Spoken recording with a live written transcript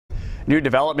New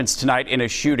developments tonight in a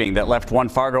shooting that left one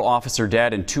Fargo officer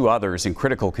dead and two others in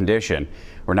critical condition.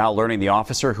 We're now learning the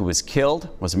officer who was killed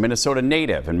was a Minnesota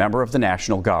native and member of the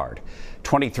National Guard.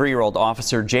 23-year-old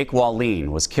officer Jake Wallin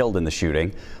was killed in the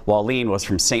shooting. Wallin was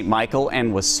from St. Michael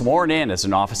and was sworn in as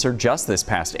an officer just this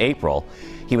past April.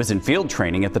 He was in field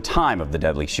training at the time of the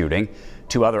deadly shooting.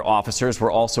 Two other officers were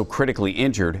also critically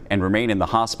injured and remain in the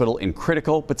hospital in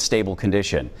critical but stable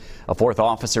condition. A fourth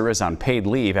officer is on paid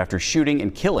leave after shooting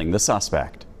and killing the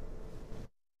suspect.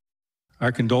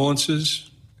 Our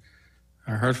condolences,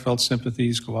 our heartfelt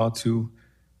sympathies go out to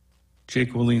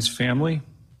Jake Wallin's family,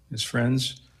 his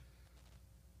friends.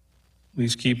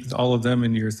 Please keep all of them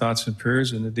in your thoughts and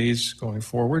prayers in the days going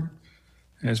forward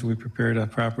as we prepare to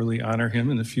properly honor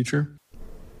him in the future.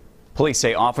 Police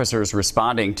say officers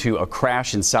responding to a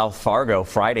crash in South Fargo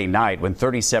Friday night when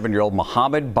 37-year-old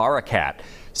Mohamed Barakat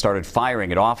started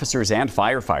firing at officers and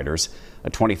firefighters. A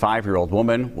 25-year-old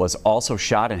woman was also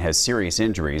shot and has serious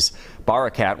injuries.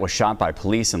 Barakat was shot by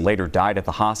police and later died at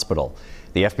the hospital.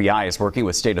 The FBI is working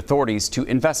with state authorities to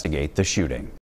investigate the shooting.